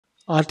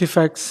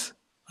artifacts,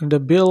 under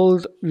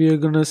build, we are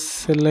going to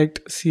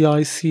select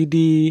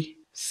CICD,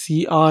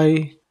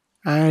 CI,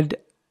 add.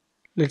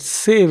 Let's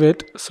save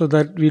it so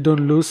that we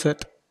don't lose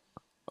it.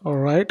 All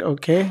right,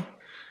 okay.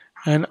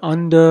 And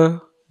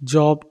under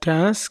job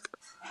task,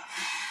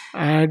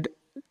 add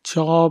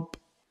job,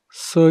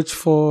 search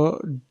for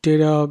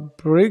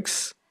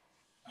Databricks,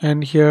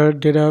 and here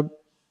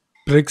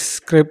Databricks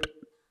script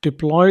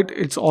deployed.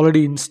 It's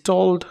already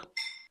installed,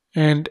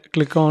 and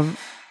click on.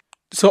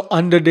 So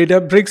under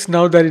Databricks,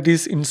 now that it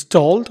is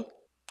installed,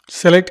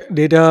 select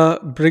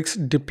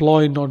Databricks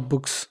deploy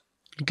notebooks.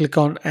 Click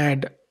on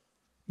add.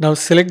 Now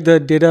select the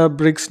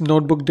Databricks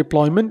notebook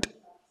deployment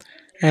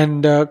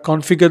and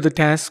configure the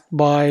task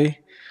by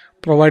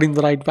providing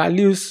the right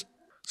values.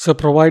 So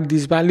provide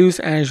these values,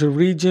 Azure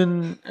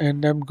region,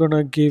 and I'm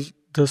gonna give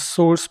the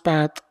source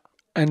path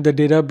and the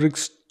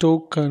Databricks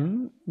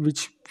token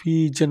which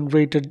we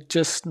generated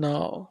just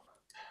now.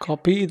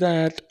 Copy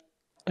that,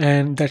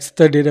 and that's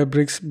the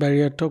Databricks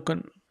barrier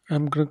token.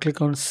 I'm gonna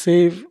click on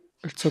save.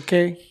 It's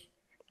okay.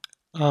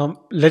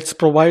 Let's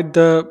provide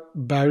the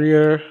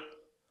barrier.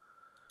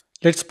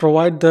 Let's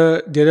provide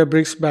the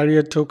Databricks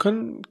barrier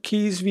token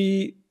keys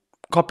we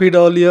copied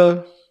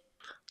earlier.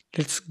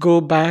 Let's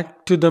go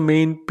back to the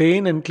main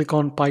pane and click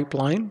on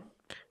pipeline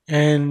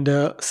and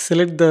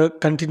select the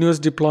continuous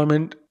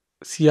deployment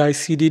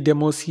CI/CD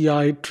demo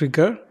CI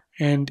trigger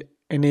and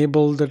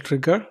enable the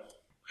trigger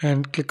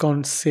and click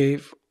on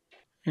save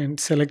and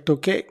select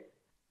OK.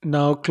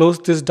 Now close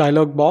this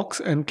dialog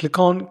box and click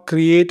on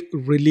create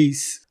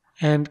release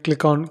and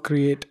click on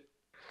create.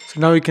 So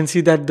now you can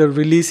see that the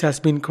release has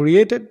been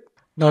created.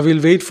 Now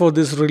we'll wait for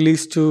this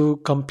release to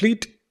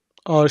complete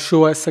or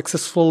show as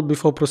successful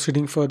before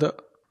proceeding further.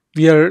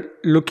 We are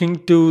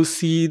looking to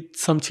see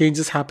some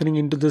changes happening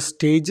into the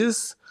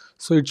stages,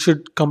 so it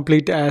should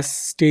complete as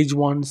stage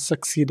 1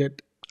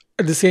 succeeded.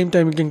 At the same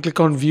time, you can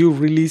click on view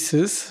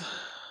releases.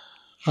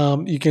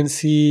 You can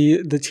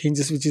see the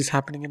changes which is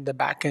happening in the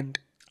backend.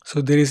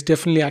 So there is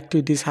definitely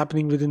activities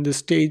happening within the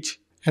stage.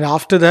 And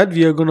after that,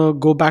 we are going to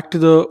go back to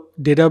the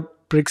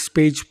Databricks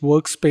page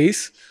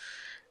workspace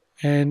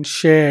and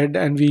shared,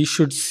 and we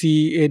should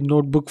see a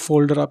notebook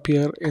folder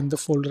appear in the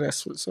folder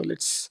as well. So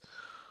let's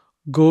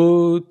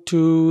go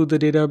to the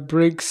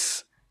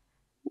Databricks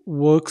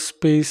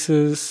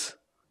workspaces,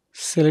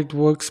 select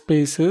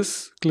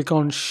workspaces, click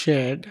on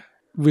shared.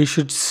 We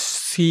should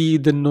see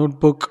the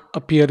notebook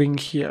appearing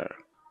here.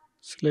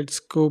 So let's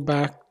go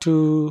back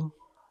to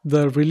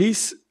the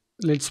release.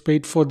 Let's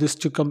wait for this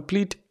to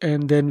complete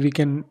and then we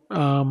can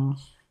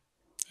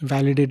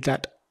validate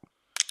that.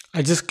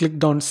 I just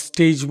clicked on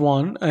stage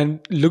 1 and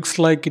looks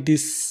like it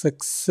is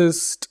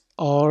successed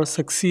or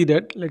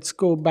succeeded. Let's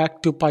go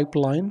back to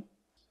pipeline.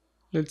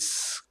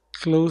 Let's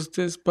close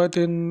this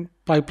button.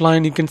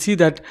 Pipeline, you can see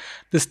that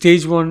the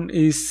stage 1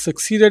 is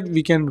succeeded.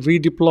 We can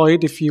redeploy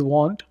it if you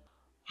want.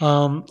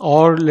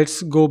 Or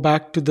let's go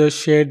back to the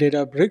shared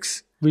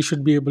Databricks. We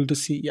should be able to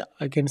see, yeah,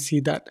 I can see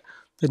that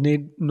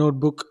the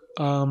notebook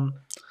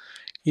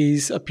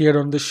is appeared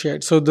on the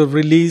shared. So the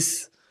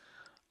release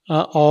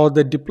or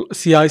the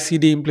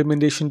CI/CD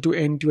implementation to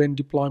end-to-end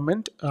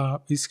deployment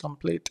is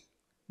complete.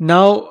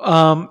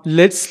 Now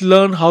let's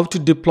learn how to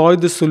deploy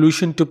the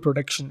solution to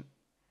production.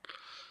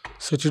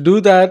 So to do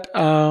that,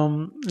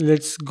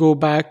 let's go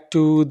back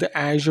to the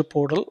Azure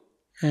portal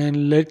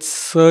and let's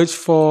search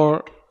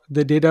for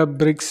the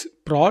Databricks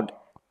prod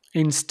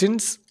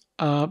instance.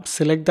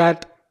 Select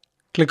that,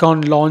 click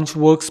on launch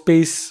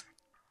workspace,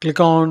 click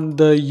on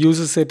the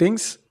user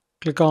settings,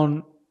 click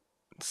on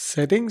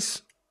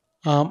settings.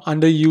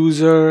 Under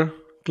user,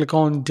 click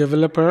on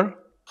developer.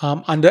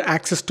 Under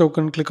access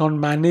token, click on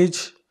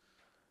manage,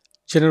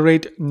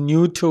 generate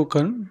new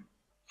token.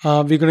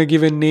 We're going to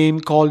give a name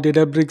called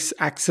Databricks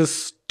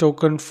access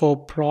token for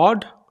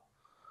prod.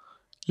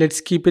 Let's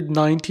keep it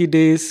 90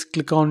 days.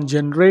 Click on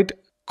generate,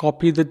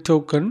 copy the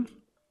token.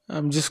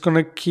 I'm just going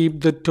to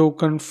keep the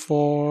token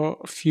for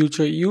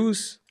future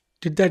use.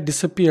 Did that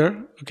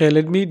disappear? Okay,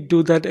 let me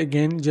do that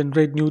again.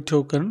 Generate new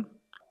token.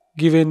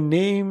 Give a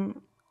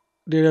name,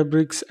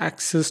 Databricks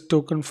access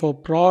token for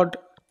prod.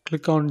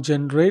 Click on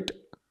generate.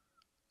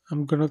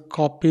 I'm going to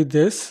copy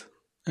this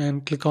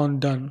and click on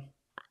done.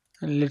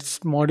 And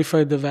let's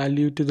modify the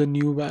value to the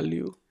new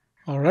value.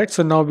 All right,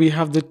 so now we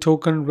have the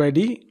token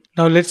ready.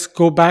 Now let's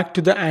go back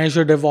to the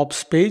Azure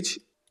DevOps page.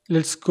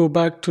 Let's go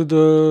back to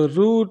the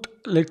root.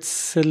 Let's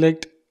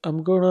select,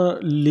 I'm gonna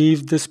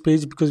leave this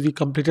page because we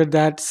completed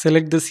that.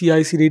 Select the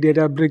CI/CD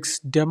Databricks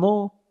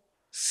demo.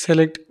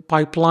 Select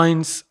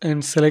pipelines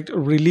and select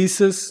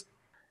releases.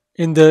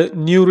 In the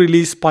new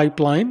release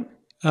pipeline,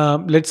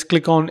 let's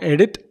click on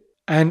edit.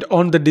 And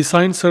on the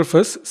design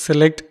surface,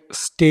 select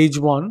stage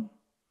 1.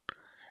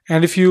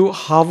 And if you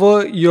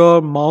hover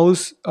your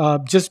mouse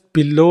just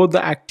below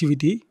the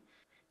activity,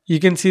 you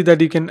can see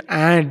that you can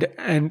add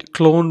and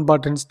clone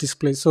buttons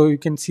display. So you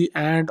can see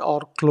add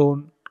or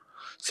clone.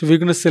 So we're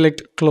going to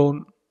select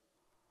clone.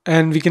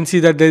 And we can see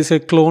that there is a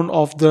clone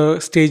of the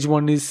stage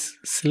 1 is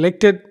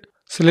selected.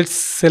 So let's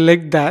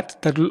select that.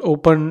 That will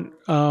open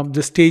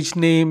the stage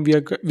name.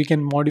 We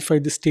can modify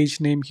the stage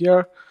name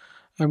here.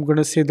 I'm going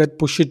to say that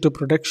push it to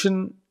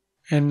production.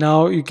 And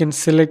now you can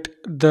select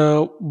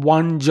the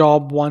one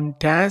job, one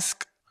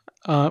task.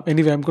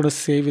 Anyway, I'm going to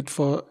save it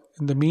for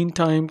in the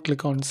meantime.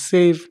 Click on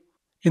save.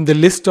 In the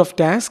list of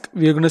tasks,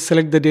 we are going to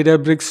select the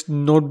Databricks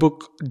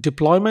notebook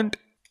deployment.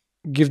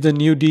 Give the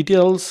new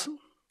details.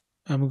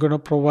 I'm going to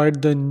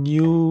provide the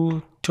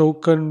new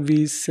token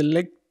we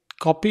select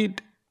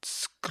copied.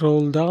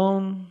 Scroll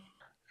down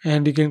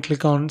and you can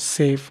click on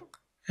save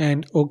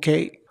and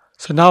OK.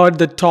 So now at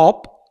the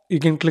top, you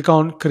can click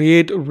on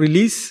create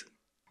release.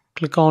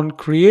 Click on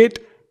create.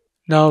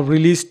 Now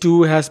release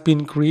 2 has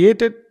been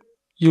created.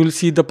 You will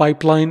see the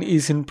pipeline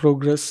is in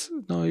progress.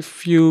 Now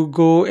if you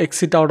go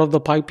exit out of the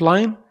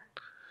pipeline,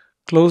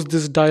 close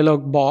this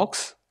dialog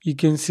box, you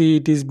can see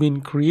it is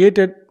being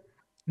created.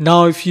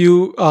 Now if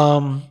you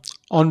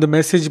on the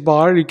message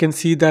bar, you can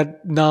see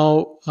that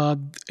now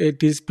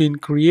it is being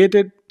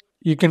created.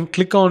 You can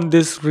click on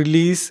this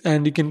release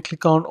and you can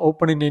click on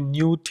open in a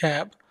new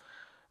tab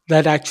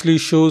that actually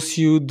shows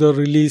you the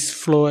release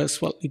flow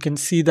as well. You can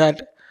see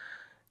that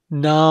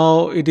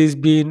now it is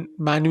being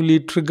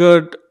manually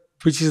triggered,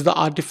 which is the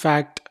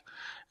artifact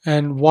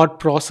and what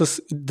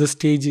process the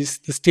stage is.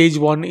 The stage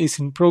 1 is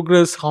in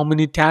progress. How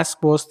many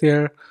tasks was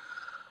there?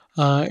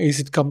 Is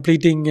it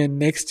completing? And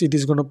next it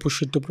is going to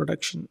push it to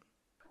production.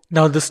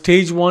 Now the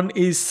stage 1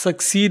 is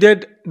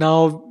succeeded.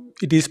 Now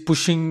it is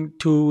pushing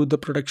to the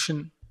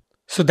production.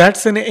 So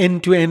that's an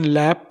end-to-end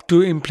lab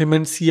to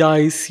implement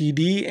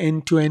CI/CD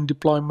end-to-end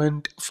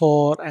deployment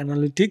for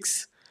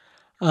analytics.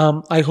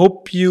 I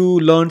hope you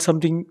learned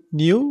something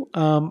new.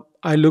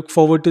 I look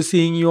forward to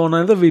seeing you on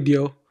another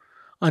video.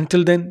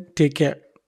 Until then, take care.